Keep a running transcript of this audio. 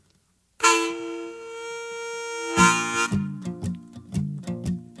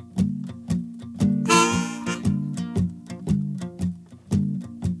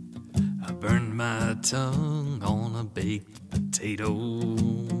tongue on a baked potato.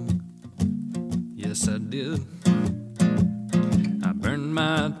 Yes, I did. I burned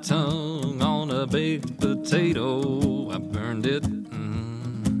my tongue on a baked potato. I burned it.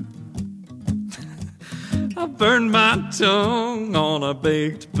 I burned my tongue on a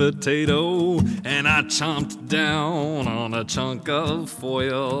baked potato, and I chomped down on a chunk of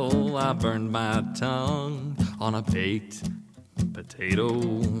foil. I burned my tongue on a baked potato.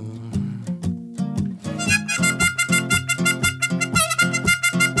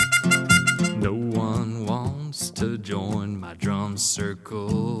 No one wants to join my drum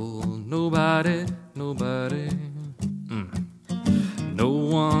circle. Nobody. No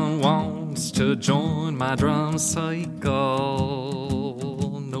one wants to join my drum cycle.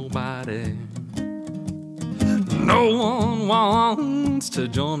 Nobody. No one wants to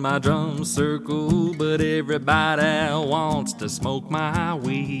join my drum circle, but everybody wants to smoke my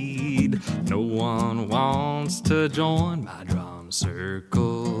weed. No one wants to join my drum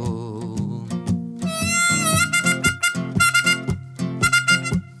circle.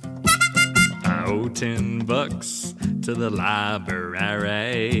 I owe $10 to the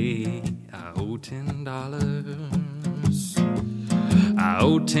library. I owe $10. I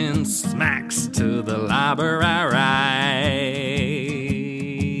owe 10 smacks to the library.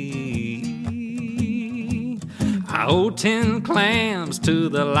 I owe 10 clams to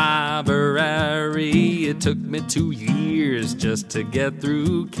the library. It took me 2 years just to get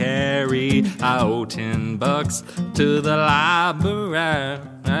through Carrie. I owe $10 to the library.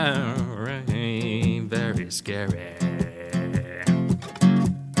 Very scary.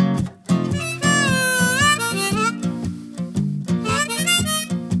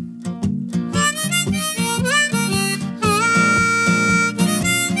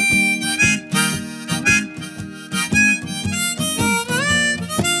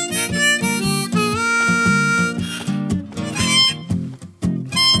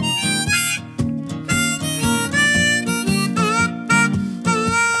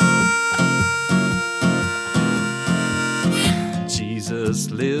 Jesus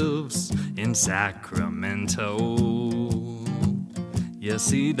lives in Sacramento. Yes,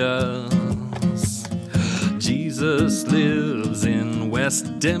 he does. Jesus lives in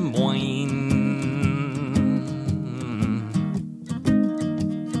West Des Moines.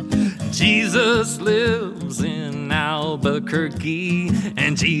 Jesus lives in Albuquerque.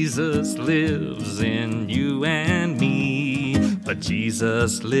 And Jesus lives in you and me. But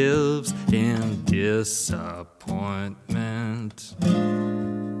Jesus lives in disappointment.